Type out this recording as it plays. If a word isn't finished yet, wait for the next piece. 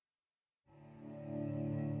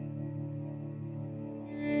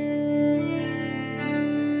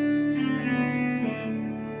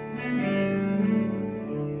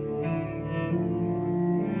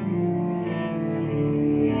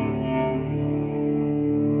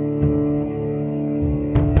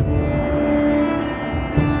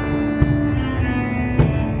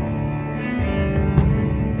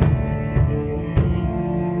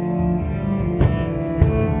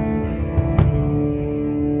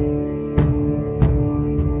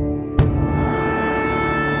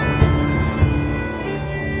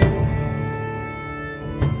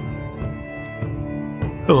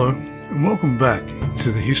back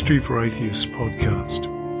to the History for Atheists podcast.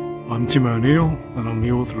 I'm Tim O'Neill, and I'm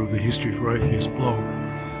the author of the History for Atheists blog,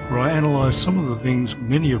 where I analyse some of the things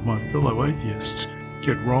many of my fellow atheists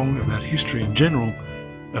get wrong about history in general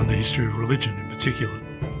and the history of religion in particular.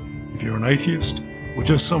 If you're an atheist or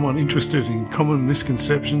just someone interested in common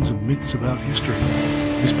misconceptions and myths about history,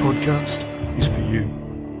 this podcast is for you.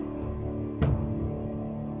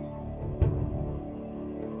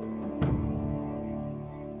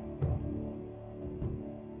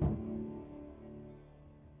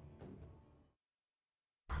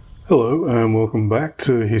 Hello and welcome back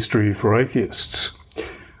to History for Atheists.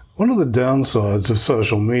 One of the downsides of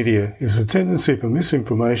social media is the tendency for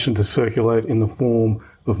misinformation to circulate in the form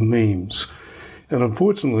of memes. And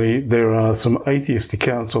unfortunately, there are some atheist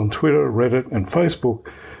accounts on Twitter, Reddit and Facebook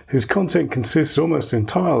whose content consists almost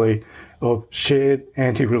entirely of shared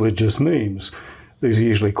anti-religious memes. These are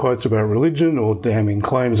usually quotes about religion or damning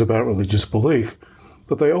claims about religious belief,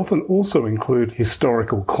 but they often also include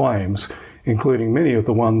historical claims, including many of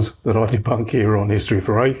the ones that I debunk here on History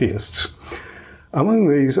for Atheists. Among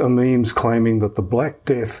these are memes claiming that the Black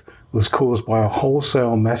Death was caused by a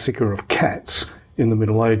wholesale massacre of cats in the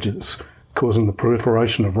Middle Ages, causing the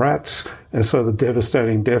proliferation of rats and so the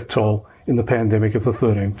devastating death toll in the pandemic of the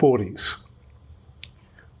 1340s.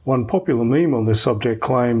 One popular meme on this subject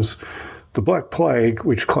claims the Black Plague,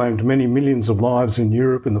 which claimed many millions of lives in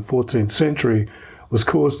Europe in the 14th century, was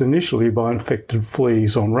caused initially by infected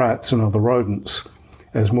fleas on rats and other rodents.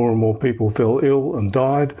 As more and more people fell ill and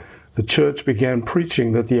died, the church began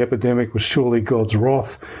preaching that the epidemic was surely God's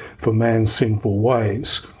wrath for man's sinful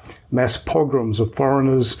ways. Mass pogroms of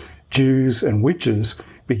foreigners, Jews and witches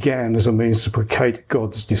began as a means to placate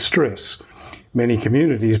God's distress. Many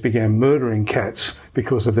communities began murdering cats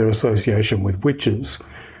because of their association with witches.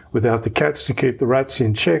 Without the cats to keep the rats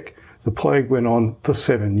in check, the plague went on for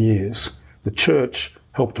 7 years. The church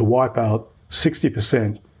helped to wipe out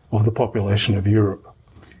 60% of the population of Europe.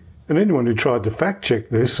 And anyone who tried to fact-check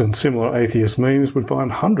this and similar atheist memes would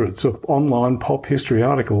find hundreds of online pop history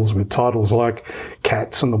articles with titles like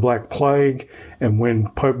Cats and the Black Plague, and When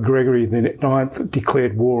Pope Gregory IX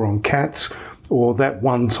Declared War on Cats, or That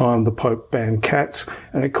One Time the Pope Banned Cats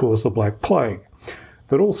and It Caused the Black Plague,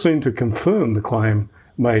 that all seem to confirm the claim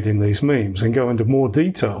made in these memes and go into more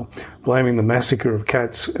detail, blaming the massacre of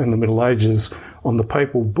cats in the Middle Ages on the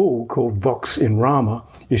papal bull called Vox in Rama,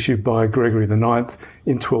 issued by Gregory IX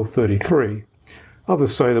in 1233.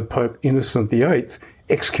 Others say that Pope Innocent VIII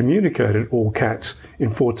excommunicated all cats in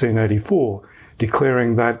 1484,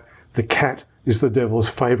 declaring that the cat is the devil's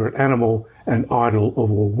favourite animal and idol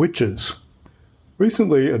of all witches.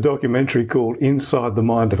 Recently, a documentary called Inside the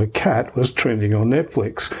Mind of a Cat was trending on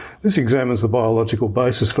Netflix. This examines the biological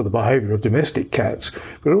basis for the behaviour of domestic cats,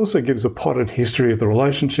 but it also gives a potted history of the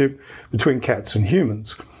relationship between cats and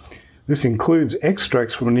humans. This includes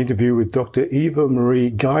extracts from an interview with Dr. Eva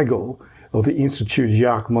Marie Geigel of the Institut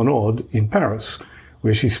Jacques Monod in Paris,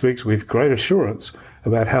 where she speaks with great assurance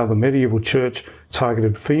about how the medieval church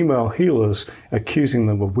targeted female healers, accusing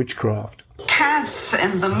them of witchcraft. Cats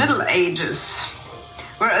in the Middle Ages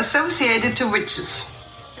were associated to witches.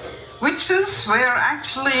 Witches were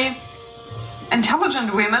actually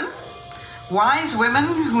intelligent women, wise women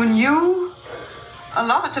who knew a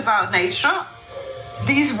lot about nature.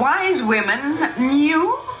 These wise women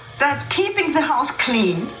knew that keeping the house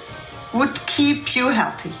clean would keep you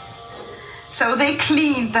healthy. So they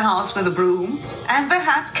cleaned the house with a broom, and they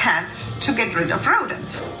had cats to get rid of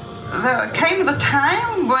rodents. There came the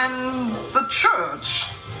time when the church,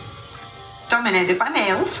 dominated by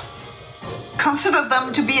males, considered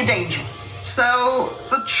them to be a danger. So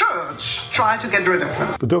the church tried to get rid of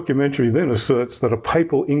them. The documentary then asserts that a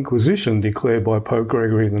papal inquisition declared by Pope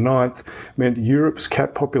Gregory IX meant Europe's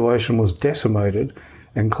cat population was decimated,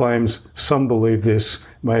 and claims some believe this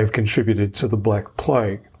may have contributed to the Black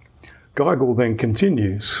Plague. Geigel then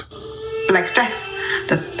continues. Black Death,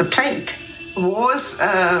 the plague, was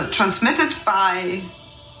transmitted by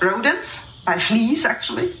rodents, by fleas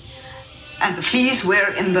actually, and the fleas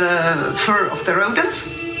were in the fur of the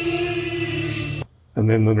rodents. And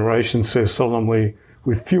then the narration says solemnly,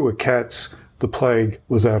 with fewer cats, the plague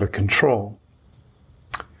was out of control.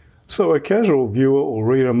 So a casual viewer or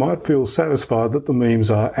reader might feel satisfied that the memes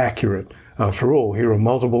are accurate. After all, here are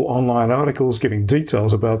multiple online articles giving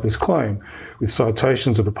details about this claim, with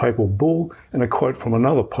citations of a papal bull and a quote from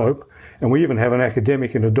another pope, and we even have an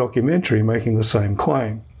academic in a documentary making the same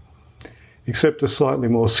claim. Except a slightly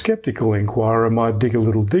more sceptical inquirer might dig a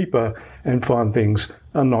little deeper and find things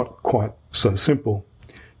are not quite so simple.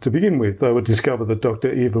 To begin with, they would discover that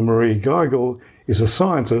Dr. Eva Marie Geigel is a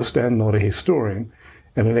scientist and not a historian,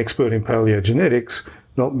 and an expert in paleogenetics,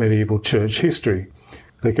 not medieval church history.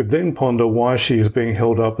 They could then ponder why she is being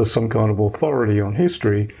held up as some kind of authority on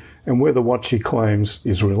history and whether what she claims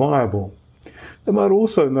is reliable. They might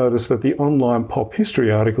also notice that the online pop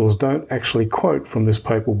history articles don't actually quote from this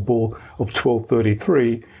papal bull of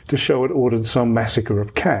 1233 to show it ordered some massacre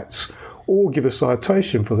of cats, or give a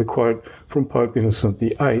citation for the quote from Pope Innocent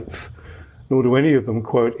VIII. Nor do any of them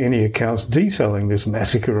quote any accounts detailing this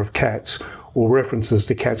massacre of cats or references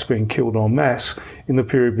to cats being killed en masse in the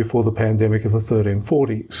period before the pandemic of the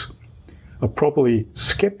 1340s. A properly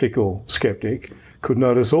sceptical skeptic could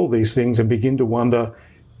notice all these things and begin to wonder,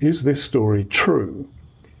 is this story true?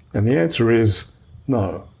 And the answer is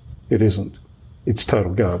no, it isn't. It's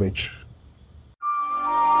total garbage.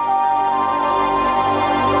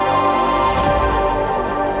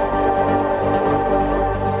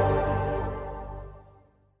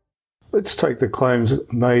 Let's take the claims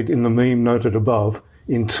made in the meme noted above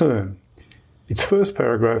in turn. Its first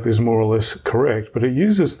paragraph is more or less correct, but it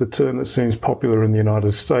uses the term that seems popular in the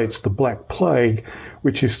United States, the Black Plague,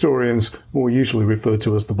 which historians more usually refer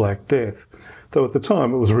to as the Black Death, though at the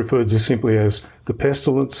time it was referred to simply as the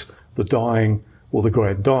pestilence, the dying, or the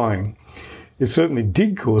Great Dying. It certainly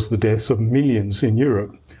did cause the deaths of millions in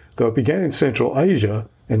Europe, though it began in Central Asia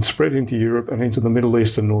and spread into Europe and into the Middle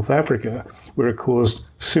East and North Africa, where it caused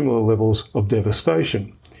similar levels of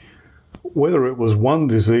devastation. Whether it was one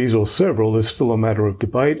disease or several is still a matter of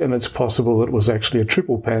debate, and it's possible that it was actually a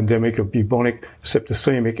triple pandemic of bubonic,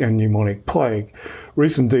 septicemic and pneumonic plague.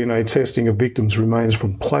 Recent DNA testing of victims' remains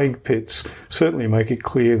from plague pits certainly make it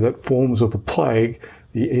clear that forms of the plague,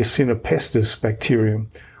 the Yersinia pestis bacterium,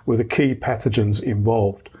 were the key pathogens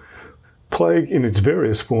involved. Plague in its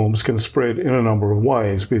various forms can spread in a number of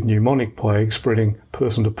ways, with pneumonic plague spreading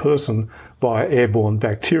person to person via airborne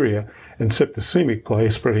bacteria, and septicemic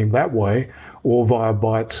plague spreading that way or via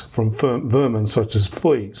bites from vermin such as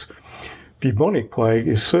fleas. Bubonic plague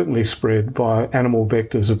is certainly spread via animal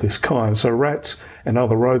vectors of this kind, so rats and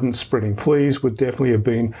other rodents spreading fleas would definitely have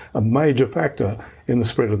been a major factor in the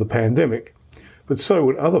spread of the pandemic. But so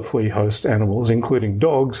would other flea host animals, including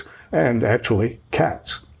dogs and actually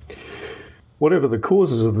cats. Whatever the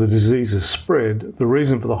causes of the disease's spread, the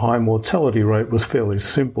reason for the high mortality rate was fairly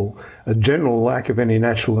simple: a general lack of any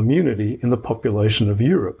natural immunity in the population of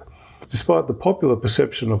Europe. Despite the popular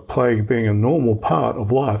perception of plague being a normal part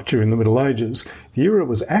of life during the Middle Ages, the era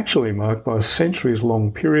was actually marked by a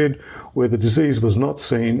centuries-long period where the disease was not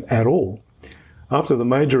seen at all. After the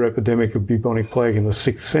major epidemic of bubonic plague in the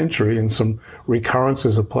 6th century and some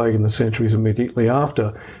recurrences of plague in the centuries immediately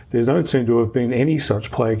after, there don't seem to have been any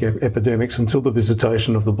such plague epidemics until the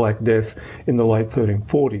visitation of the Black Death in the late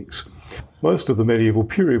 1340s. Most of the medieval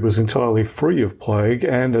period was entirely free of plague,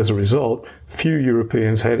 and as a result, few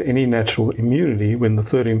Europeans had any natural immunity when the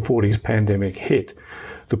 1340s pandemic hit.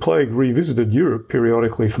 The plague revisited Europe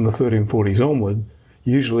periodically from the 1340s onward,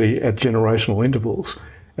 usually at generational intervals,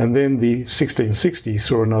 and then the 1660s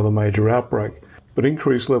saw another major outbreak. But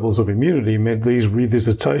increased levels of immunity meant these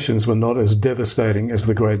revisitations were not as devastating as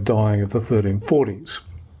the Great Dying of the 1340s.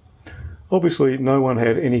 Obviously, no one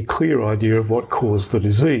had any clear idea of what caused the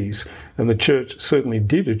disease, and the Church certainly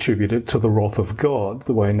did attribute it to the wrath of God,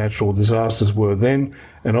 the way natural disasters were then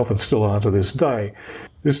and often still are to this day.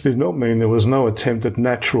 This did not mean there was no attempt at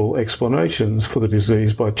natural explanations for the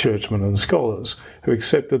disease by churchmen and scholars, who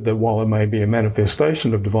accepted that while it may be a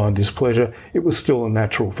manifestation of divine displeasure, it was still a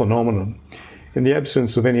natural phenomenon. In the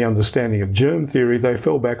absence of any understanding of germ theory, they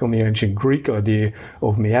fell back on the ancient Greek idea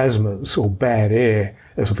of miasmas, or bad air,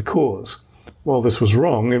 as the cause. While this was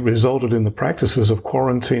wrong, it resulted in the practices of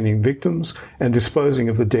quarantining victims and disposing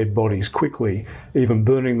of the dead bodies quickly, even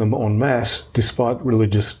burning them en masse despite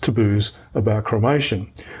religious taboos about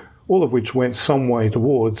cremation, all of which went some way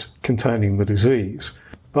towards containing the disease.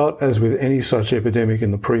 But as with any such epidemic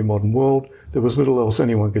in the pre-modern world, there was little else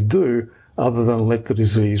anyone could do other than let the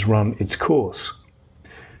disease run its course.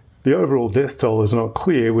 The overall death toll is not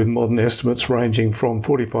clear, with modern estimates ranging from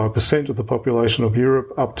 45% of the population of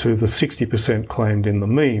Europe up to the 60% claimed in the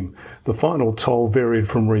meme. The final toll varied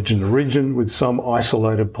from region to region, with some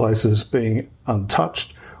isolated places being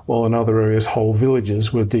untouched, while in other areas whole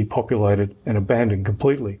villages were depopulated and abandoned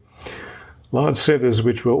completely. Large centres,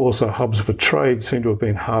 which were also hubs for trade, seem to have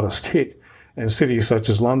been hardest hit, and cities such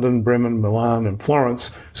as London, Bremen, Milan and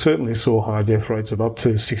Florence certainly saw high death rates of up to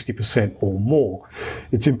 60% or more.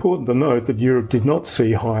 It's important to note that Europe did not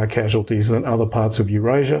see higher casualties than other parts of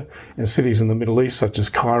Eurasia, and cities in the Middle East such as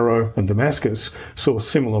Cairo and Damascus saw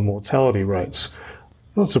similar mortality rates.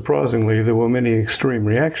 Not surprisingly, there were many extreme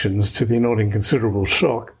reactions to the not inconsiderable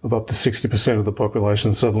shock of up to 60% of the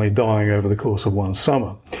population suddenly dying over the course of one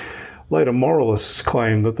summer. Later moralists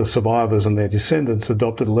claimed that the survivors and their descendants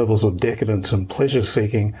adopted levels of decadence and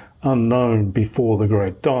pleasure-seeking unknown before the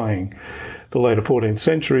Great Dying. The later 14th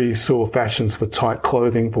century saw fashions for tight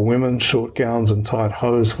clothing for women, short gowns and tight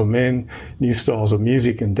hose for men, new styles of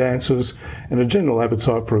music and dances, and a general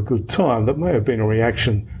appetite for a good time that may have been a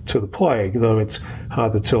reaction to the plague, though it's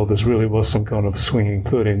hard to tell if this really was some kind of swinging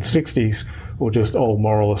 1360s or just old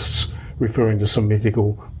moralists referring to some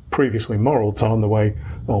mythical, previously moral time the way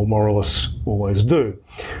old moralists always do.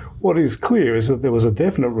 What is clear is that there was a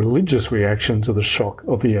definite religious reaction to the shock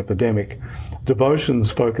of the epidemic.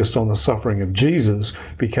 Devotions focused on the suffering of Jesus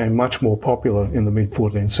became much more popular in the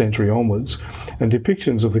mid-14th century onwards, and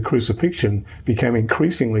depictions of the crucifixion became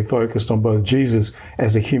increasingly focused on both Jesus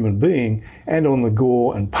as a human being and on the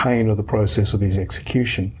gore and pain of the process of his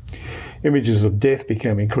execution. Images of death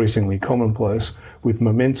became increasingly commonplace, with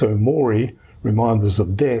memento mori, reminders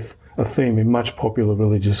of death, a theme in much popular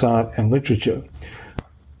religious art and literature.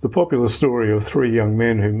 The popular story of three young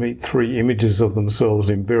men who meet three images of themselves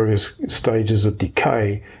in various stages of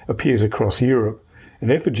decay appears across Europe,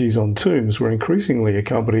 and effigies on tombs were increasingly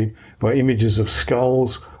accompanied by images of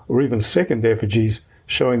skulls or even second effigies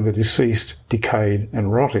showing the deceased decayed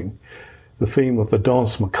and rotting. The theme of the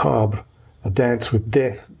danse macabre, a dance with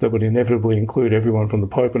death that would inevitably include everyone from the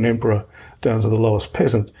Pope and Emperor down to the lowest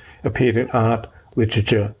peasant, appeared in art,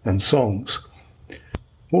 literature and songs.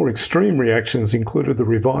 More extreme reactions included the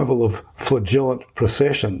revival of flagellant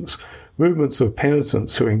processions, movements of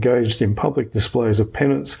penitents who engaged in public displays of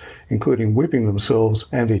penance, including whipping themselves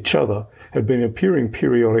and each other, had been appearing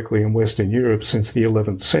periodically in Western Europe since the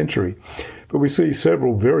 11th century, but we see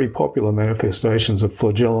several very popular manifestations of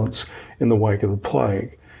flagellants in the wake of the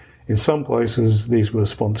plague. In some places, these were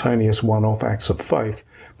spontaneous one-off acts of faith,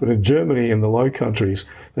 but in Germany and the Low Countries,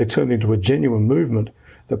 they turned into a genuine movement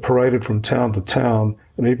that paraded from town to town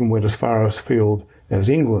and even went as far afield as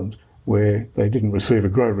England, where they didn't receive a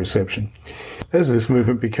great reception. As this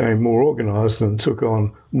movement became more organised and took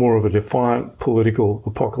on more of a defiant, political,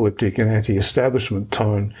 apocalyptic and anti-establishment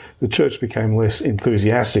tone, the Church became less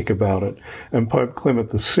enthusiastic about it, and Pope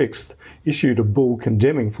Clement VI issued a bull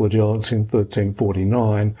condemning flagellants in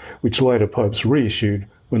 1349, which later popes reissued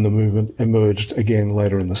when the movement emerged again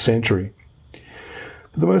later in the century.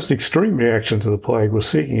 But the most extreme reaction to the plague was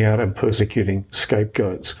seeking out and persecuting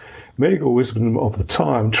scapegoats. Medical wisdom of the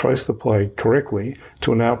time traced the plague correctly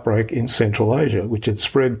to an outbreak in Central Asia, which had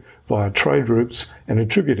spread via trade routes, and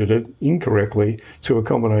attributed it incorrectly to a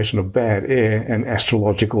combination of bad air and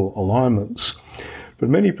astrological alignments. But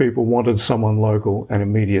many people wanted someone local and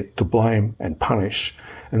immediate to blame and punish,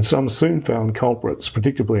 and some soon found culprits,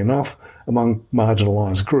 predictably enough, among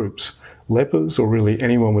marginalised groups. Lepers, or really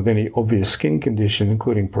anyone with any obvious skin condition,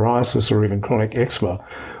 including psoriasis or even chronic eczema,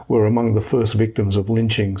 were among the first victims of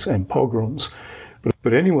lynchings and pogroms.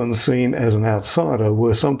 But anyone seen as an outsider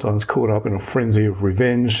were sometimes caught up in a frenzy of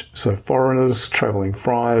revenge, so foreigners, travelling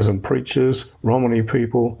friars and preachers, Romani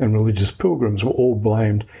people and religious pilgrims were all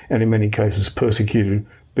blamed and in many cases persecuted,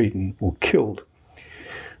 beaten or killed.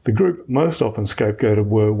 The group most often scapegoated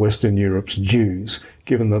were Western Europe's Jews,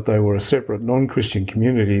 given that they were a separate non-Christian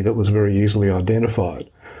community that was very easily identified.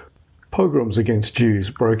 Pogroms against Jews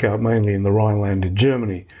broke out mainly in the Rhineland in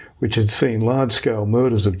Germany, which had seen large-scale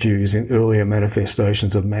murders of Jews in earlier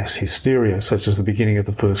manifestations of mass hysteria, such as the beginning of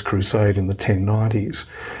the First Crusade in the 1090s.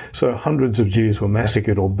 So hundreds of Jews were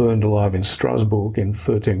massacred or burned alive in Strasbourg in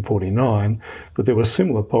 1349, but there were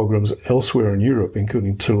similar pogroms elsewhere in Europe,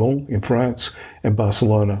 including Toulon in France and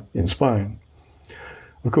Barcelona in Spain.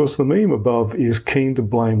 Of course, the meme above is keen to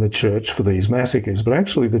blame the Church for these massacres, but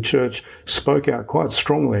actually the Church spoke out quite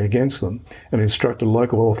strongly against them and instructed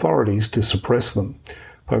local authorities to suppress them.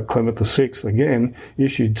 Pope Clement VI, again,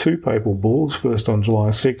 issued two papal bulls, first on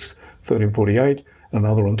July 6, 1348, and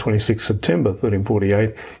another on 26 September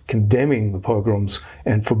 1348, condemning the pogroms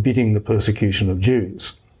and forbidding the persecution of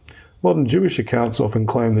Jews. Modern Jewish accounts often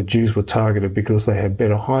claim that Jews were targeted because they had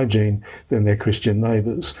better hygiene than their Christian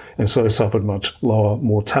neighbours, and so suffered much lower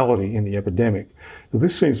mortality in the epidemic. But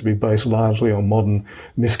this seems to be based largely on modern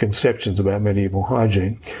misconceptions about medieval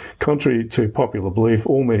hygiene. Contrary to popular belief,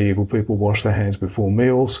 all medieval people washed their hands before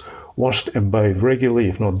meals, washed and bathed regularly,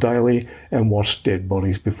 if not daily, and washed dead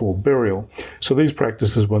bodies before burial. So these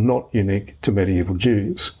practices were not unique to medieval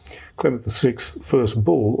Jews. Clement VI's first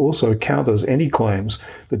bull also counters any claims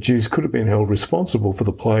that Jews could have been held responsible for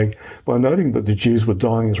the plague by noting that the Jews were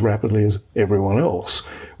dying as rapidly as everyone else,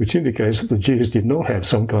 which indicates that the Jews did not have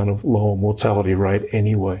some kind of lower mortality rate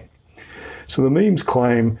anyway. So the meme's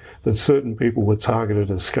claim that certain people were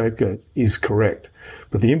targeted as scapegoats is correct,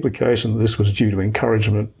 but the implication that this was due to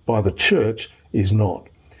encouragement by the church is not.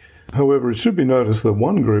 However, it should be noticed that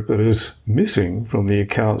one group that is missing from the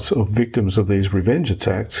accounts of victims of these revenge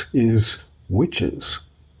attacks is witches.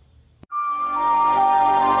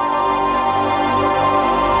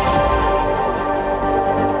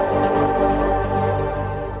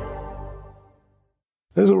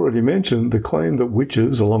 As already mentioned, the claim that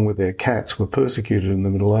witches, along with their cats, were persecuted in the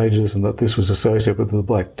Middle Ages and that this was associated with the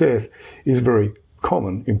Black Death is very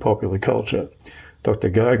common in popular culture.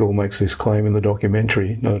 Dr. Geigel makes this claim in the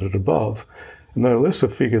documentary noted above, and no less a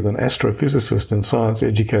figure than astrophysicist and science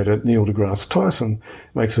educator Neil deGrasse Tyson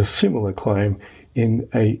makes a similar claim in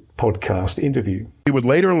a podcast interview. We would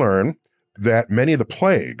later learn that many of the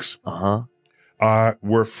plagues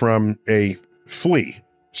were from a flea.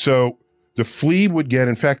 So the flea would get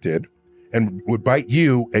infected and would bite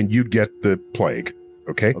you, and you'd get the plague.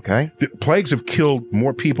 Okay. The plagues have killed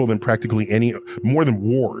more people than practically more than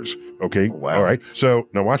wars. Okay. Oh, wow. All right. So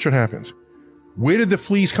now watch what happens. Where did the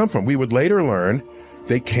fleas come from? We would later learn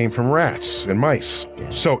they came from rats and mice.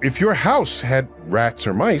 Damn. So if your house had rats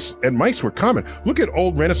or mice, and mice were common, look at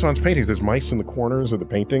old Renaissance paintings. There's mice in the corners of the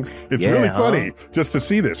paintings. It's really funny just to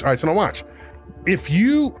see this. All right. So now watch. If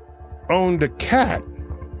you owned a cat,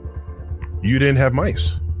 you didn't have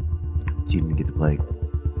mice. So you didn't get the plague.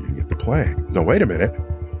 You didn't get the plague. No, wait a minute.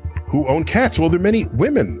 Who owned cats? Well, there are many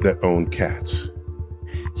women that owned cats.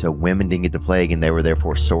 So women didn't get the plague, and they were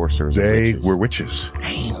therefore sorcerers. They were witches.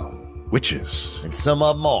 Damn. Witches. And some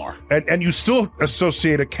of them are. And you still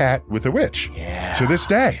associate a cat with a witch. Yeah. To this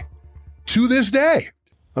day. To this day.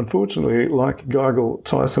 Unfortunately, like Geigel,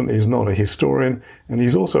 Tyson is not a historian, and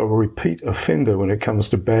he's also a repeat offender when it comes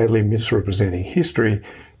to badly misrepresenting history,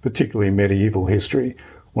 particularly medieval history.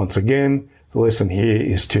 Once again, the lesson here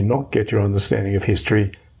is to not get your understanding of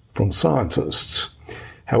history from scientists,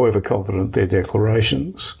 however confident their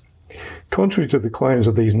declarations. Contrary to the claims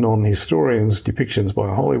of these non-historians, depictions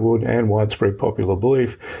by Hollywood, and widespread popular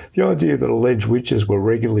belief, the idea that alleged witches were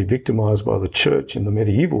regularly victimized by the church in the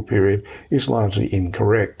medieval period is largely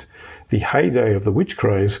incorrect. The heyday of the witch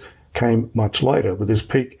craze came much later, with its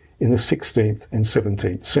peak in the 16th and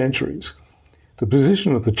 17th centuries. The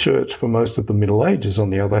position of the church for most of the Middle Ages, on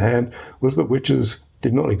the other hand, was that witches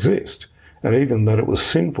did not exist, and even that it was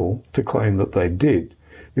sinful to claim that they did.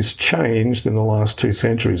 This changed in the last 2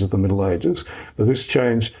 centuries of the Middle Ages, but this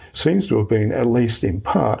change seems to have been, at least in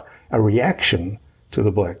part, a reaction to the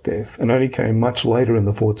Black Death, and only came much later in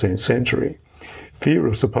the 14th century. Fear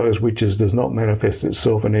of supposed witches does not manifest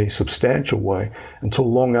itself in any substantial way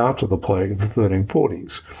until long after the plague of the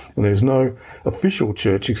 1340s, and there is no official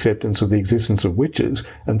church acceptance of the existence of witches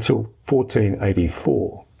until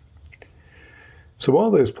 1484. So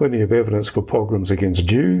while there's plenty of evidence for pogroms against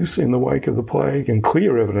Jews in the wake of the plague and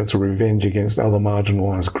clear evidence of revenge against other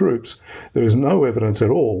marginalised groups, there is no evidence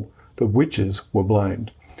at all that witches were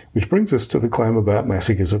blamed. Which brings us to the claim about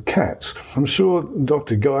massacres of cats. I'm sure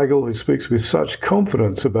Dr. Geigel, who speaks with such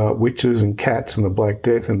confidence about witches and cats and the Black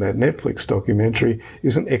Death in that Netflix documentary,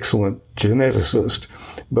 is an excellent geneticist.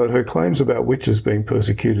 But her claims about witches being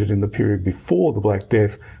persecuted in the period before the Black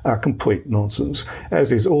Death are complete nonsense,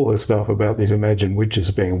 as is all her stuff about these imagined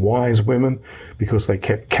witches being wise women because they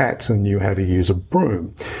kept cats and knew how to use a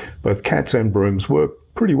broom. Both cats and brooms were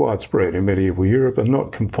pretty widespread in medieval Europe and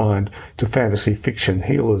not confined to fantasy fiction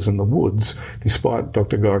healers in the woods, despite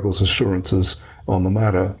Dr. Geigel's assurances on the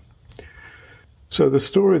matter. So the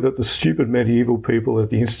story that the stupid medieval people, at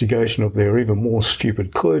the instigation of their even more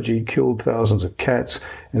stupid clergy, killed thousands of cats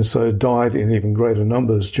and so died in even greater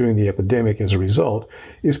numbers during the epidemic as a result,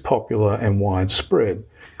 is popular and widespread.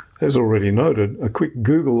 As already noted, a quick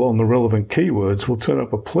Google on the relevant keywords will turn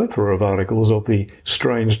up a plethora of articles of the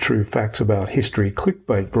strange true facts about history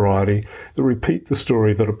clickbait variety that repeat the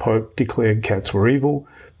story that a pope declared cats were evil,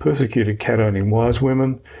 persecuted cat-owning wise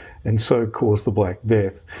women, and so caused the Black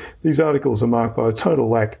Death. These articles are marked by a total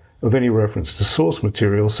lack of any reference to source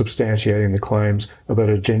material substantiating the claims about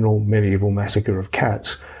a general medieval massacre of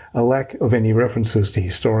cats, a lack of any references to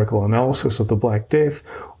historical analysis of the Black Death,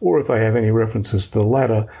 or if they have any references to the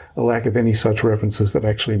latter, a lack of any such references that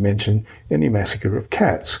actually mention any massacre of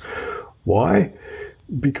cats. Why?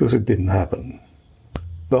 Because it didn't happen.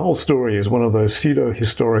 The whole story is one of those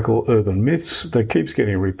pseudo-historical urban myths that keeps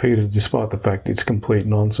getting repeated despite the fact it's complete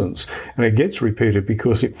nonsense. And it gets repeated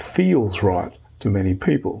because it feels right to many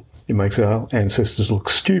people. It makes our ancestors look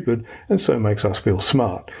stupid and so makes us feel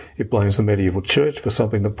smart. It blames the medieval church for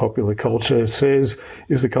something that popular culture says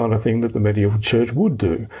is the kind of thing that the medieval church would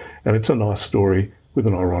do. And it's a nice story with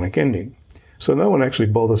an ironic ending. So no one actually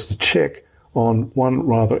bothers to check on one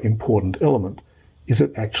rather important element. Is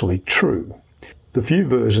it actually true? The few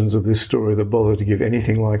versions of this story that bother to give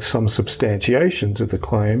anything like some substantiation to the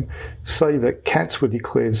claim say that cats were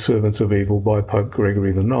declared servants of evil by Pope Gregory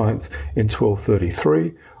IX in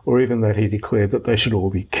 1233, or even that he declared that they should all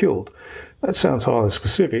be killed. That sounds highly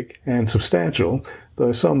specific and substantial,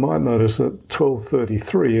 though some might notice that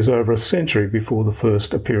 1233 is over a century before the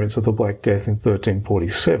first appearance of the Black Death in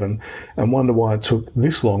 1347, and wonder why it took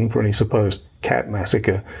this long for any supposed cat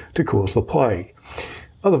massacre to cause the plague.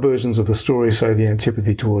 Other versions of the story say the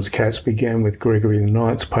antipathy towards cats began with Gregory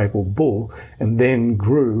IX's papal bull and then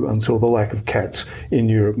grew until the lack of cats in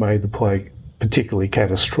Europe made the plague particularly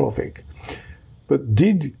catastrophic. But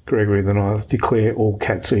did Gregory IX declare all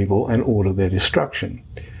cats evil and order their destruction?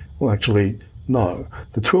 Well, actually, no.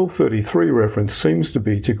 The 1233 reference seems to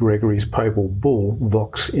be to Gregory's papal bull,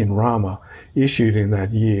 Vox in Rama, issued in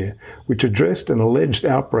that year, which addressed an alleged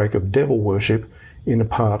outbreak of devil worship in a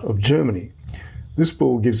part of Germany. This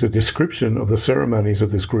bull gives a description of the ceremonies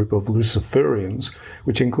of this group of Luciferians,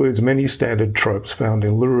 which includes many standard tropes found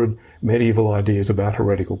in lurid medieval ideas about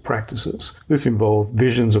heretical practices. This involved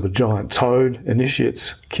visions of a giant toad,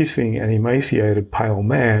 initiates kissing an emaciated pale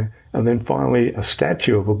man, and then finally a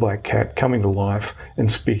statue of a black cat coming to life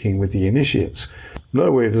and speaking with the initiates.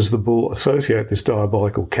 Nowhere does the bull associate this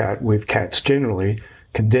diabolical cat with cats generally,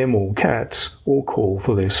 condemn all cats, or call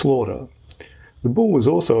for their slaughter. The bull was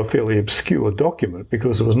also a fairly obscure document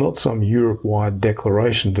because it was not some Europe-wide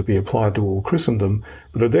declaration to be applied to all Christendom,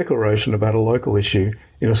 but a declaration about a local issue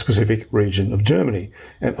in a specific region of Germany,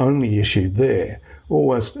 and only issued there.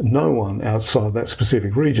 Almost no one outside that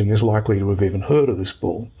specific region is likely to have even heard of this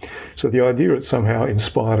bull. So the idea it somehow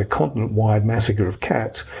inspired a continent-wide massacre of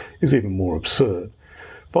cats is even more absurd.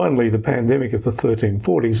 Finally, the pandemic of the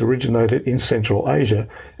 1340s originated in Central Asia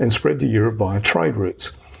and spread to Europe via trade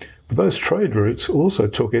routes. But those trade routes also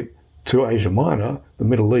took it to Asia Minor, the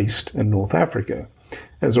Middle East, and North Africa.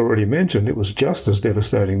 As already mentioned, it was just as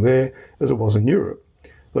devastating there as it was in Europe.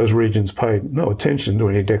 Those regions paid no attention to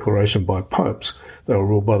any declaration by popes. They were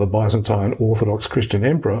ruled by the Byzantine Orthodox Christian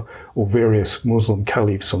Emperor or various Muslim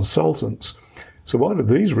caliphs and sultans. So why did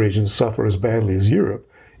these regions suffer as badly as Europe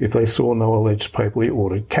if they saw no alleged papally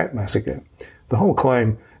ordered cat massacre? The whole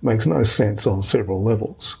claim makes no sense on several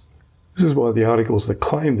levels. This is why the articles that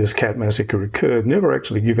claim this cat massacre occurred never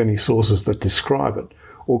actually give any sources that describe it,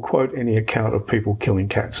 or quote any account of people killing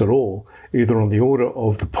cats at all, either on the order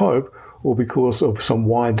of the Pope or because of some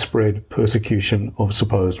widespread persecution of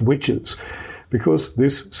supposed witches, because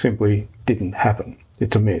this simply didn't happen.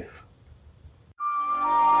 It's a myth.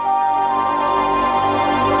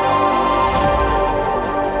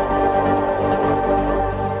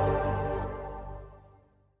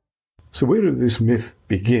 So where did this myth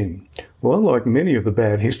begin? Well, unlike many of the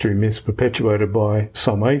bad history myths perpetuated by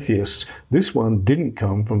some atheists, this one didn't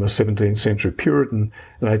come from a 17th century Puritan,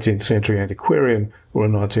 an 18th century antiquarian, or a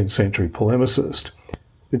 19th century polemicist.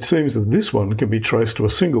 It seems that this one can be traced to a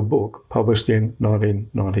single book published in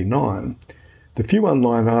 1999. The few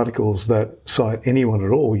online articles that cite anyone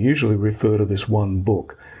at all usually refer to this one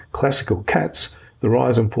book, Classical Cats, The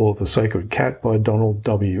Rise and Fall of the Sacred Cat by Donald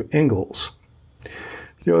W. Engels.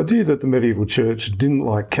 The idea that the medieval church didn't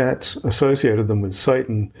like cats, associated them with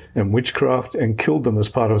Satan and witchcraft, and killed them as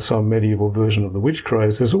part of some medieval version of the witch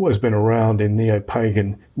craze has always been around in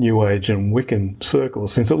neo-pagan, New Age and Wiccan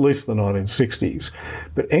circles since at least the 1960s.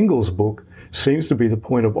 But Engels' book seems to be the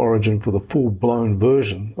point of origin for the full-blown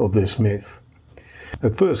version of this myth.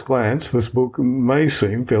 At first glance, this book may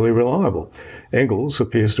seem fairly reliable. Engels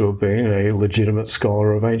appears to have been a legitimate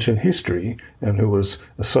scholar of ancient history and who was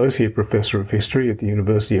Associate Professor of History at the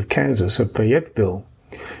University of Kansas at Fayetteville.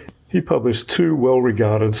 He published two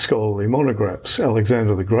well-regarded scholarly monographs,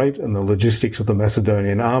 Alexander the Great and the Logistics of the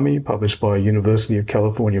Macedonian Army, published by University of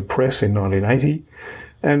California Press in 1980,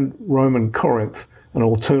 and Roman Corinth, an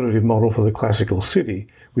alternative model for the classical city,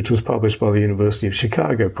 which was published by the University of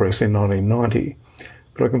Chicago Press in 1990.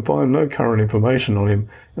 But I can find no current information on him,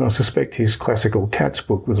 and I suspect his Classical Cats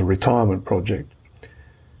book was a retirement project.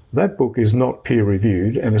 That book is not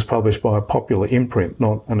peer-reviewed and is published by a popular imprint,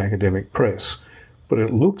 not an academic press, but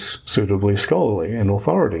it looks suitably scholarly and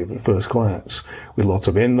authoritative at first glance, with lots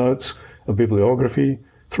of endnotes, a bibliography,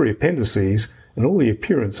 3 appendices, and all the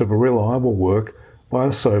appearance of a reliable work by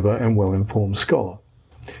a sober and well-informed scholar.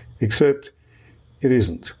 Except it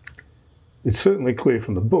isn't. It's certainly clear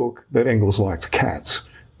from the book that Engels likes cats,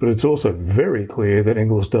 but it's also very clear that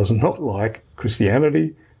Engels does not like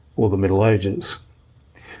Christianity or the Middle Ages.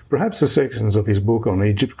 Perhaps the sections of his book on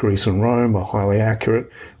Egypt, Greece and Rome are highly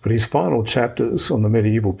accurate, but his final chapters on the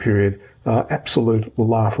medieval period are absolute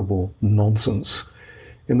laughable nonsense.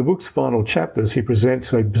 In the book's final chapters, he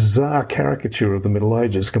presents a bizarre caricature of the Middle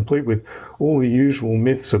Ages, complete with all the usual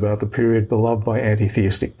myths about the period beloved by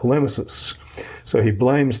anti-theistic polemicists. So he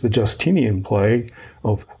blames the Justinian plague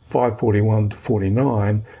of 541 to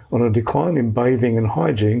 49 on a decline in bathing and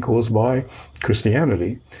hygiene caused by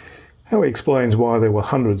Christianity. How he explains why there were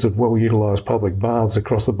hundreds of well-utilised public baths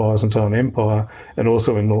across the Byzantine Empire and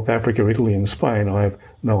also in North Africa, Italy and Spain, I have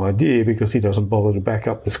no idea, because he doesn't bother to back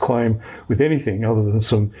up this claim with anything other than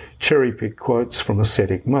some cherry-picked quotes from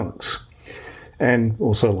ascetic monks, and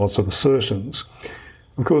also lots of assertions.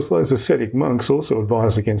 Of course, those ascetic monks also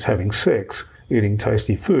advised against having sex, eating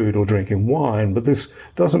tasty food or drinking wine, but this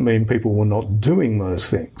doesn't mean people were not doing those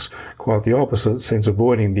things. Quite the opposite, since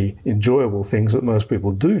avoiding the enjoyable things that most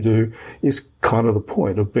people do is kind of the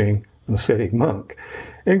point of being an ascetic monk.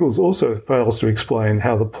 Engels also fails to explain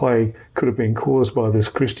how the plague could have been caused by this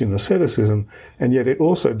Christian asceticism, and yet it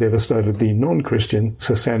also devastated the non-Christian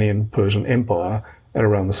Sasanian Persian Empire at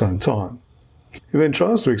around the same time. He then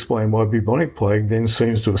tries to explain why bubonic plague then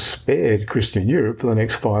seems to have spared Christian Europe for the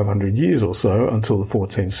next 500 years or so until the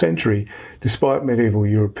 14th century, despite medieval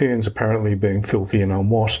Europeans apparently being filthy and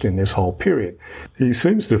unwashed in this whole period. He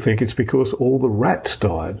seems to think it's because all the rats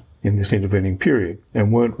died in this intervening period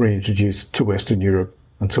and weren't reintroduced to Western Europe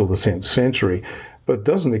until the 10th century, but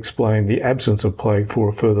doesn't explain the absence of plague for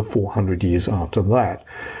a further 400 years after that.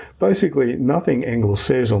 Basically, nothing Engels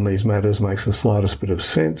says on these matters makes the slightest bit of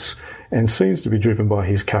sense and seems to be driven by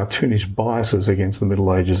his cartoonish biases against the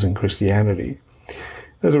Middle Ages and Christianity.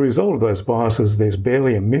 As a result of those biases, there's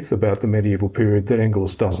barely a myth about the medieval period that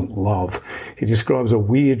Engels doesn't love. He describes a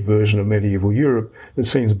weird version of medieval Europe that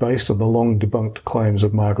seems based on the long-debunked claims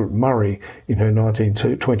of Margaret Murray in her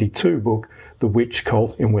 1922 book, The Witch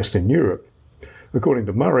Cult in Western Europe. According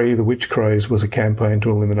to Murray, the witch craze was a campaign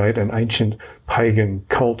to eliminate an ancient pagan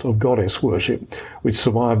cult of goddess worship, which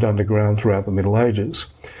survived underground throughout the Middle Ages.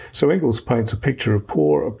 So Engels paints a picture of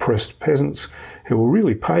poor, oppressed peasants who were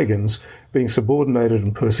really pagans, being subordinated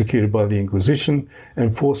and persecuted by the Inquisition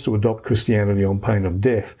and forced to adopt Christianity on pain of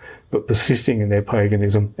death, but persisting in their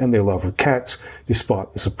paganism and their love of cats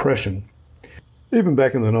despite this oppression. Even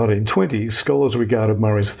back in the 1920s, scholars regarded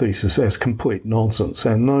Murray's thesis as complete nonsense,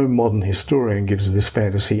 and no modern historian gives this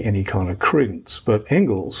fantasy any kind of credence. But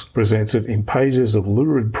Engels presents it in pages of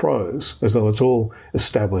lurid prose, as though it's all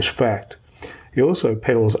established fact. He also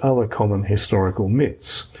peddles other common historical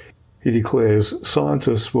myths. He declares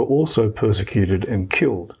scientists were also persecuted and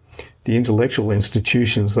killed. The intellectual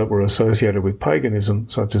institutions that were associated with paganism,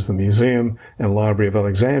 such as the Museum and Library of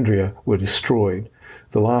Alexandria, were destroyed.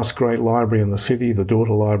 The last great library in the city, the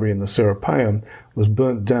daughter library in the Serapeum, was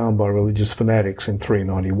burnt down by religious fanatics in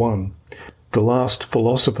 391. The last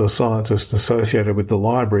philosopher-scientist associated with the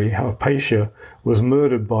library, Hypatia, was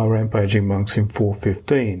murdered by rampaging monks in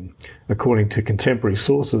 415. According to contemporary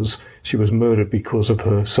sources, she was murdered because of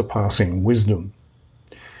her surpassing wisdom.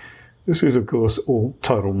 This is, of course, all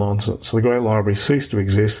total nonsense. The Great Library ceased to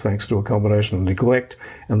exist thanks to a combination of neglect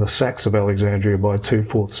and the sacks of Alexandria by 2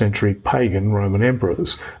 4th century pagan Roman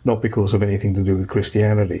emperors, not because of anything to do with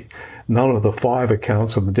Christianity. None of the 5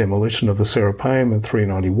 accounts of the demolition of the Serapeum in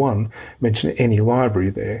 391 mention any library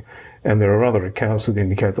there, and there are other accounts that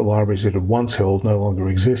indicate the libraries it had once held no longer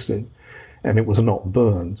existed, and it was not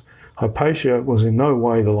burned. Hypatia was in no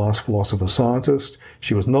way the last philosopher-scientist.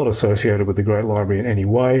 She was not associated with the Great Library in any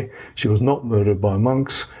way. She was not murdered by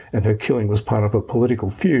monks, and her killing was part of a political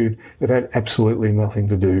feud that had absolutely nothing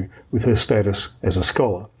to do with her status as a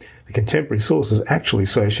scholar. The contemporary sources actually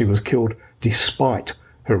say she was killed despite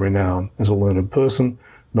her renown as a learned person,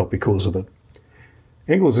 not because of it.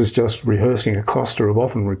 Engels is just rehearsing a cluster of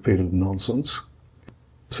often repeated nonsense.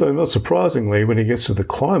 So, not surprisingly, when he gets to the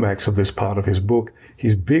climax of this part of his book,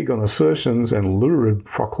 he's big on assertions and lurid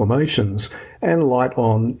proclamations and light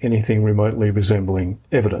on anything remotely resembling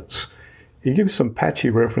evidence. He gives some patchy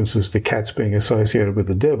references to cats being associated with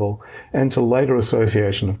the devil and to later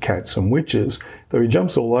association of cats and witches, though he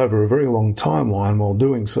jumps all over a very long timeline while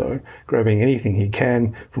doing so, grabbing anything he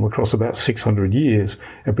can from across about 600 years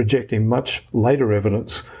and projecting much later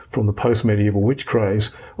evidence from the post-medieval witch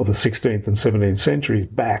craze of the 16th and 17th centuries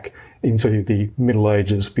back into the Middle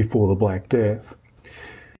Ages before the Black Death.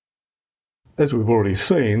 As we've already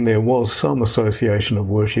seen, there was some association of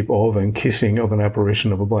worship of and kissing of an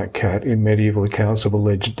apparition of a black cat in medieval accounts of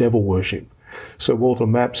alleged devil worship. Sir Walter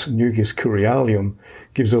Map's Nugis Curialium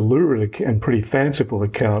gives a lurid and pretty fanciful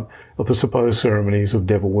account of the supposed ceremonies of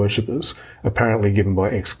devil worshippers, apparently given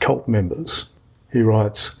by ex-cult members. He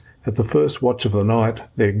writes, At the first watch of the night,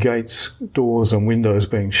 their gates, doors and windows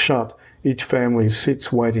being shut, each family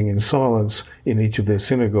sits waiting in silence in each of their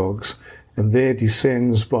synagogues, and there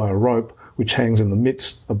descends by a rope which hangs in the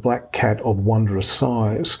midst a black cat of wondrous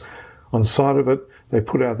size. On sight of it, they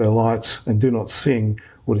put out their lights and do not sing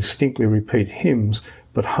or distinctly repeat hymns,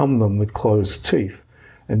 but hum them with closed teeth,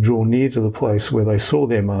 and draw near to the place where they saw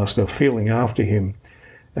their master feeling after him.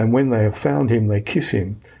 And when they have found him, they kiss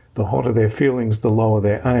him. The hotter their feelings, the lower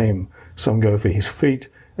their aim. Some go for his feet,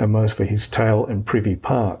 and most for his tail and privy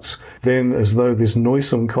parts. Then, as though this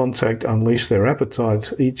noisome contact unleashed their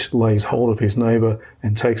appetites, each lays hold of his neighbour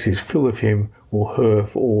and takes his fill of him or her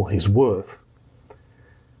for all his worth.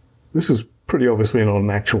 This is pretty obviously not an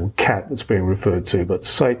actual cat that's being referred to, but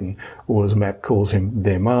Satan, or as Matt calls him,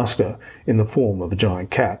 their master, in the form of a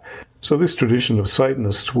giant cat. So this tradition of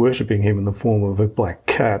Satanists worshipping him in the form of a black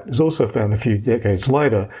cat is also found a few decades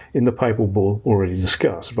later in the papal bull already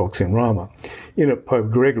discussed, Vox in Rama. In it, Pope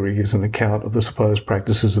Gregory gives an account of the supposed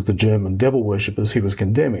practices of the German devil worshippers he was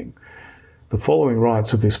condemning. The following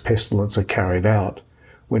rites of this pestilence are carried out.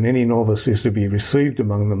 When any novice is to be received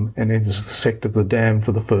among them and enters the sect of the damned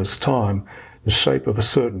for the first time, the shape of a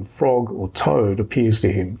certain frog or toad appears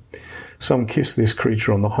to him. Some kiss this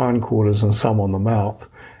creature on the hindquarters and some on the mouth,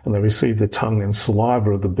 and they receive the tongue and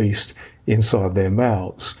saliva of the beast inside their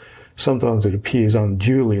mouths. Sometimes it appears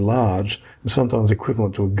unduly large, and sometimes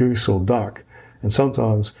equivalent to a goose or duck, and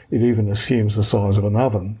sometimes it even assumes the size of an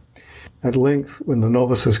oven. At length, when the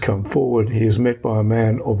novice has come forward, he is met by a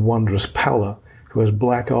man of wondrous pallor, who has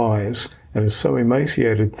black eyes, and is so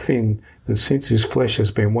emaciated thin that since his flesh has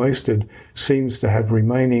been wasted, seems to have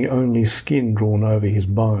remaining only skin drawn over his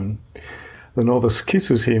bone. The novice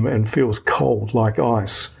kisses him and feels cold like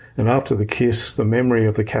ice, and after the kiss, the memory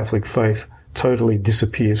of the Catholic faith totally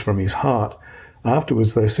disappears from his heart.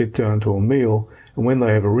 Afterwards they sit down to a meal, and when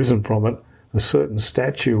they have arisen from it, a certain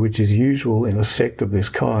statue which is usual in a sect of this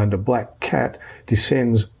kind, a black cat,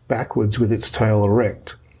 descends backwards with its tail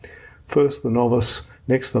erect. First the novice,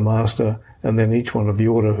 next the master, and then each one of the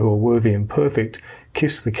order who are worthy and perfect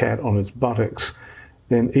kiss the cat on its buttocks.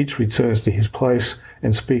 Then each returns to his place,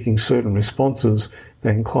 and speaking certain responses,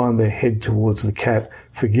 they incline their head towards the cat.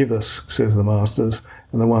 "Forgive us," says the masters,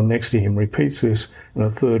 and the one next to him repeats this, and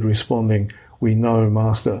a third responding, "We know,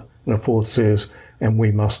 master," and a fourth says, "And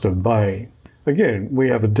we must obey." Again, we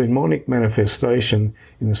have a demonic manifestation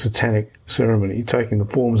in the satanic ceremony, taking the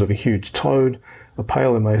forms of a huge toad, a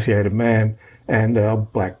pale emaciated man, and our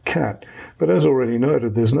black cat. But as already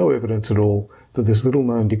noted, there's no evidence at all that this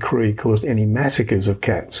little-known decree caused any massacres of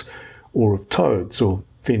cats, or of toads, or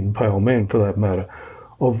thin, pale men for that matter.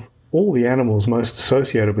 Of all the animals most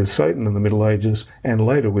associated with Satan in the Middle Ages, and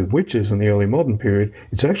later with witches in the early modern period,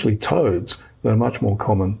 it's actually toads that are much more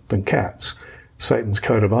common than cats. Satan's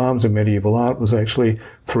coat of arms in medieval art was actually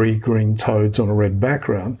 3 green toads on a red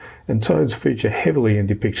background, and toads feature heavily in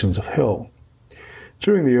depictions of hell.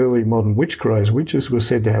 During the early modern witch craze, witches were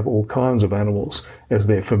said to have all kinds of animals as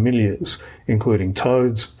their familiars, including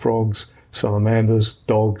toads, frogs, salamanders,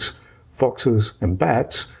 dogs, foxes and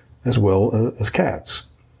bats, as well as cats.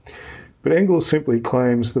 But Engels simply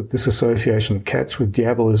claims that this association of cats with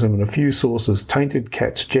diabolism in a few sources tainted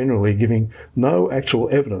cats generally, giving no actual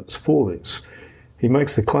evidence for this. He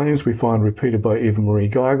makes the claims we find repeated by Eva Marie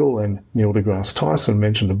Geigel and Neil deGrasse Tyson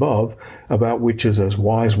mentioned above about witches as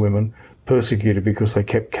wise women persecuted because they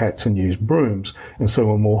kept cats and used brooms, and so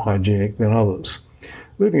were more hygienic than others.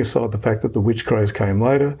 Leaving aside the fact that the witch craze came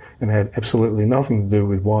later and had absolutely nothing to do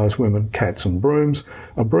with wise women, cats and brooms,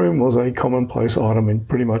 a broom was a commonplace item in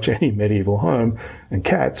pretty much any medieval home, and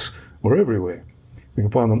cats were everywhere. We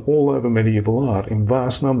can find them all over medieval art in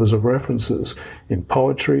vast numbers of references, in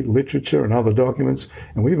poetry, literature and other documents,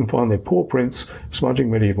 and we even find their paw prints smudging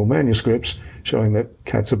medieval manuscripts, showing that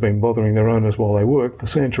cats have been bothering their owners while they work for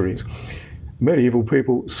centuries. Medieval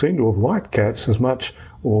people seem to have liked cats as much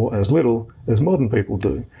or as little as modern people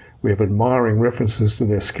do. We have admiring references to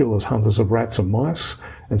their skill as hunters of rats and mice,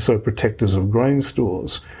 and so protectors of grain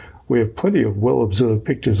stores. We have plenty of well-observed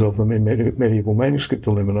pictures of them in medieval manuscript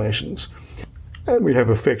illuminations. And we have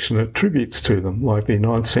affectionate tributes to them, like the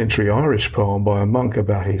 9th century Irish poem by a monk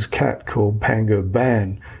about his cat called Pangur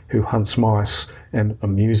Ban, who hunts mice and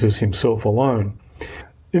amuses himself alone.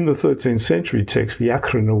 In the 13th century text, the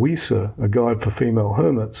Acra Novisa, a guide for female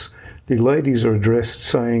hermits, the ladies are addressed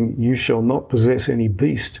saying, "You shall not possess any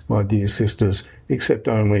beast, my dear sisters, except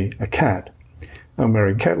only a cat."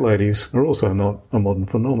 Unmarried cat ladies are also not a modern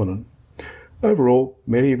phenomenon. Overall,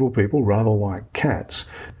 medieval people rather like cats.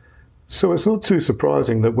 So it's not too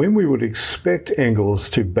surprising that when we would expect Engels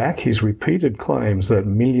to back his repeated claims that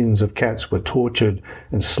millions of cats were tortured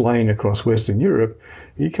and slain across Western Europe,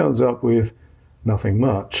 he comes up with nothing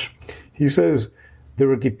much. He says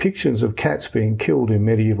there are depictions of cats being killed in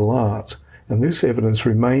medieval art, and this evidence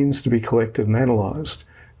remains to be collected and analysed.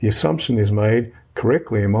 The assumption is made,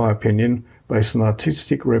 correctly in my opinion, based on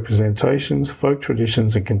artistic representations, folk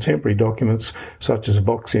traditions and contemporary documents such as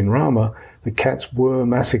Vox in Rama, the cats were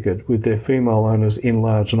massacred with their female owners in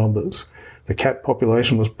large numbers. The cat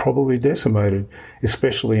population was probably decimated,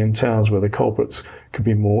 especially in towns where the culprits could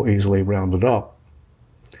be more easily rounded up.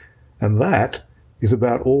 And that is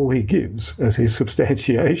about all he gives as his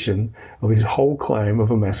substantiation of his whole claim of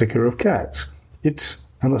a massacre of cats. It's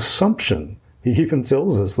an assumption. He even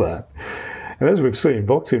tells us that. And as we've seen,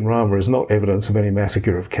 Vox in Rama is not evidence of any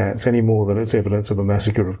massacre of cats any more than it's evidence of a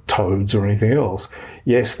massacre of toads or anything else.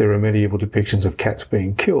 Yes, there are medieval depictions of cats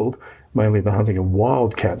being killed, mainly the hunting of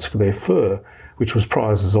wild cats for their fur, which was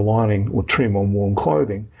prized as a lining or trim on warm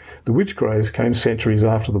clothing. The witch craze came centuries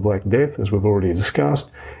after the Black Death, as we've already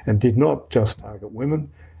discussed, and did not just target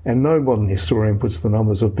women, and no modern historian puts the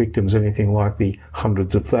numbers of victims anything like the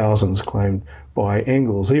hundreds of thousands claimed by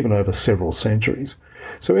Engels, even over several centuries.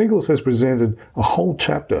 So Engels has presented a whole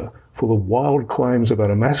chapter full of wild claims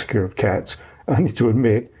about a massacre of cats, only to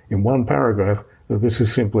admit in one paragraph that this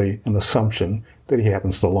is simply an assumption that he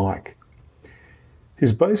happens to like.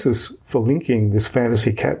 His basis for linking this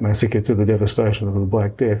fantasy cat massacre to the devastation of the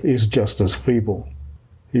Black Death is just as feeble.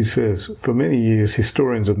 He says, for many years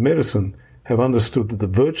historians of medicine have understood that the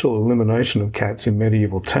virtual elimination of cats in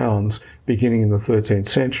medieval towns, beginning in the 13th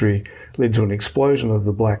century, led to an explosion of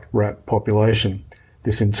the black rat population.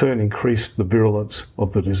 This in turn increased the virulence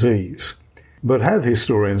of the disease. But have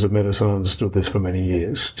historians of medicine understood this for many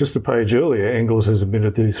years? Just a page earlier, Engels has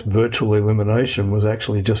admitted that this virtual elimination was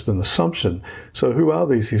actually just an assumption. So who are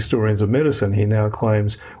these historians of medicine he now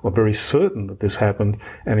claims are very certain that this happened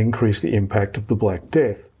and increased the impact of the Black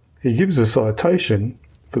Death? He gives a citation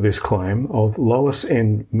for this claim of Lois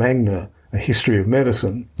N. Magner, A History of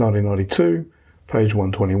Medicine, 1992, page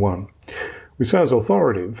 121. Which sounds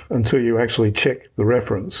authoritative until you actually check the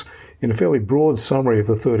reference. In a fairly broad summary of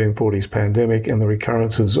the 1340s pandemic and the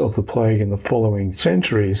recurrences of the plague in the following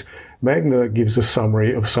centuries, Magner gives a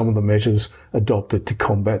summary of some of the measures adopted to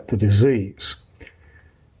combat the disease.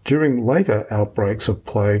 During later outbreaks of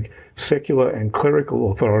plague, secular and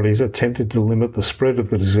clerical authorities attempted to limit the spread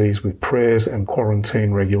of the disease with prayers and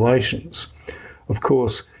quarantine regulations. Of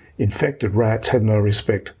course, infected rats had no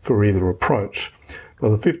respect for either approach. By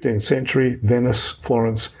the 15th century, Venice,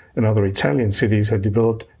 Florence, and other Italian cities had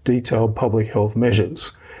developed detailed public health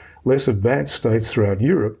measures. Less advanced states throughout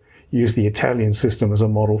Europe used the Italian system as a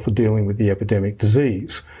model for dealing with the epidemic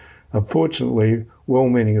disease. Unfortunately,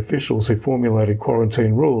 well-meaning officials who formulated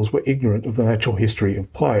quarantine rules were ignorant of the natural history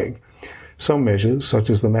of plague. Some measures, such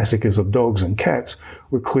as the massacres of dogs and cats,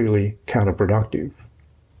 were clearly counterproductive.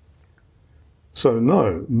 So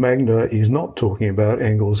no, Magner is not talking about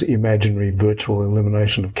Engels' imaginary virtual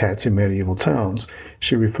elimination of cats in medieval towns.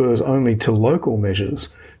 She refers only to local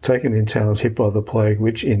measures taken in towns hit by the plague,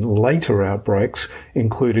 which in later outbreaks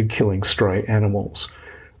included killing stray animals.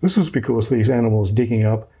 This was because these animals digging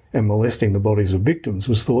up and molesting the bodies of victims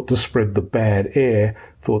was thought to spread the bad air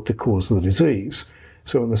thought to cause the disease.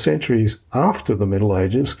 So in the centuries after the Middle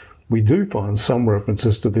Ages, we do find some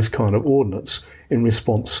references to this kind of ordinance in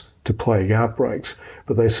response to plague outbreaks,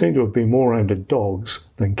 but they seem to have been more aimed at dogs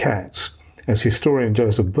than cats. As historian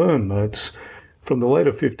Joseph Byrne notes, from the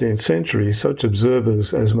later 15th century, such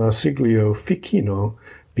observers as Marsiglio Ficino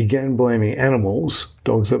began blaming animals,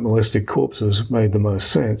 dogs that molested corpses made the most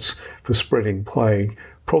sense, for spreading plague,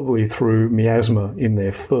 probably through miasma in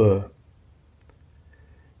their fur.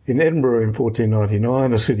 In Edinburgh in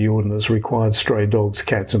 1499, a city ordinance required stray dogs,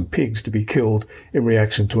 cats and pigs to be killed in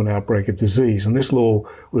reaction to an outbreak of disease, and this law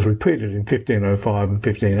was repeated in 1505 and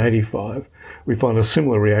 1585. We find a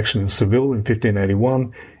similar reaction in Seville in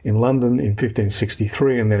 1581, in London in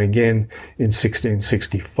 1563, and then again in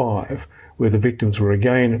 1665, where the victims were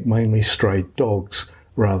again mainly stray dogs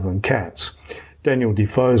rather than cats. Daniel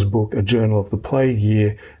Defoe's book, A Journal of the Plague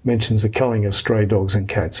Year, mentions the culling of stray dogs and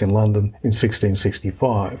cats in London in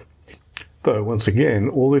 1665. Though, once again,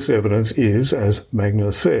 all this evidence is, as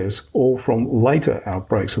Magner says, all from later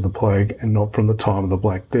outbreaks of the plague and not from the time of the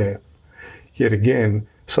Black Death. Yet again,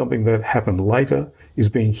 something that happened later is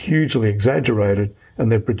being hugely exaggerated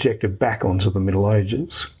and then projected back onto the Middle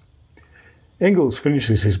Ages. Engels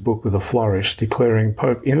finishes his book with a flourish, declaring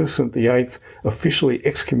Pope Innocent VIII officially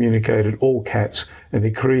excommunicated all cats and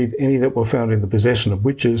decreed any that were found in the possession of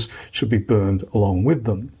witches should be burned along with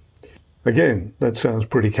them. Again, that sounds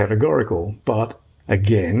pretty categorical, but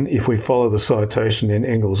again, if we follow the citation in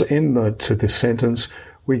Engels' endnote to this sentence,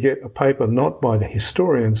 we get a paper not by the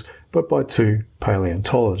historians, but by two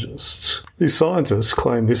paleontologists. These scientists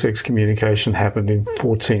claim this excommunication happened in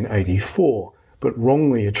 1484, but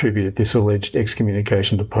wrongly attributed this alleged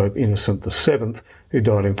excommunication to Pope Innocent VII, who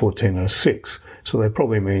died in 1406, so they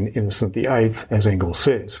probably mean Innocent VIII, as Engels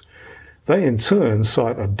says. They in turn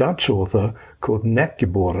cite a Dutch author called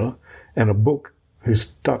Natgeboren and a book whose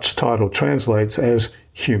Dutch title translates as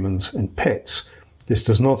Humans and Pets. This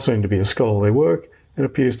does not seem to be a scholarly work and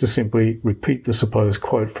appears to simply repeat the supposed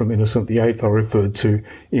quote from Innocent VIII I referred to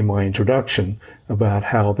in my introduction about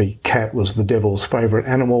how the cat was the devil's favourite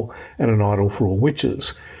animal and an idol for all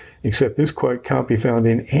witches, except this quote can't be found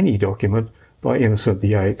in any document by Innocent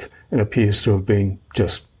VIII and appears to have been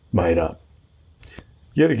just made up.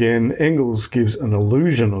 Yet again, Engels gives an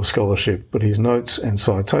illusion of scholarship, but his notes and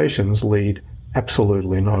citations lead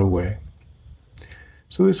absolutely nowhere.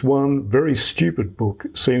 So this one very stupid book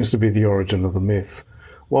seems to be the origin of the myth.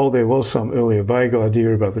 While there was some earlier vague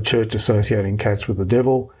idea about the church associating cats with the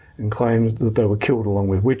devil and claimed that they were killed along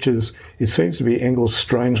with witches, it seems to be Engels'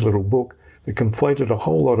 strange little book that conflated a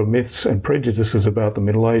whole lot of myths and prejudices about the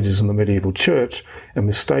Middle Ages and the medieval church and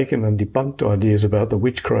mistaken and debunked ideas about the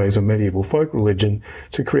witch craze and medieval folk religion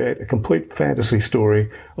to create a complete fantasy story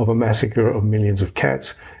of a massacre of millions of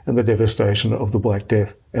cats and the devastation of the Black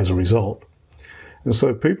Death as a result. And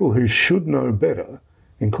so people who should know better,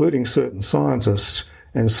 including certain scientists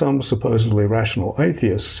and some supposedly rational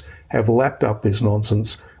atheists, have lapped up this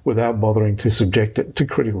nonsense without bothering to subject it to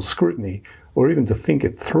critical scrutiny or even to think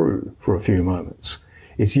it through for a few moments.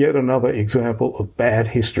 It's yet another example of bad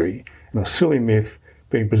history and a silly myth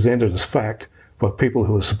being presented as fact by people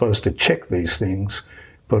who are supposed to check these things,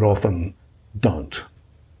 but often don't.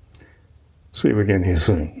 See you again here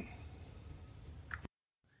soon.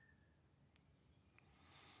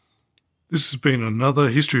 This has been another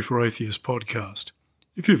History for Atheists podcast.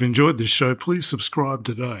 If you've enjoyed this show, please subscribe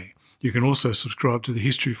today. You can also subscribe to the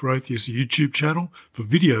History for Atheists YouTube channel for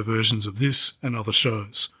video versions of this and other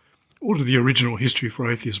shows, or to the original History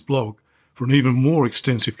for Atheists blog for an even more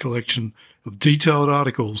extensive collection of detailed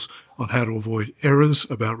articles on how to avoid errors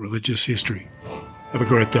about religious history. Have a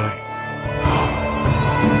great day.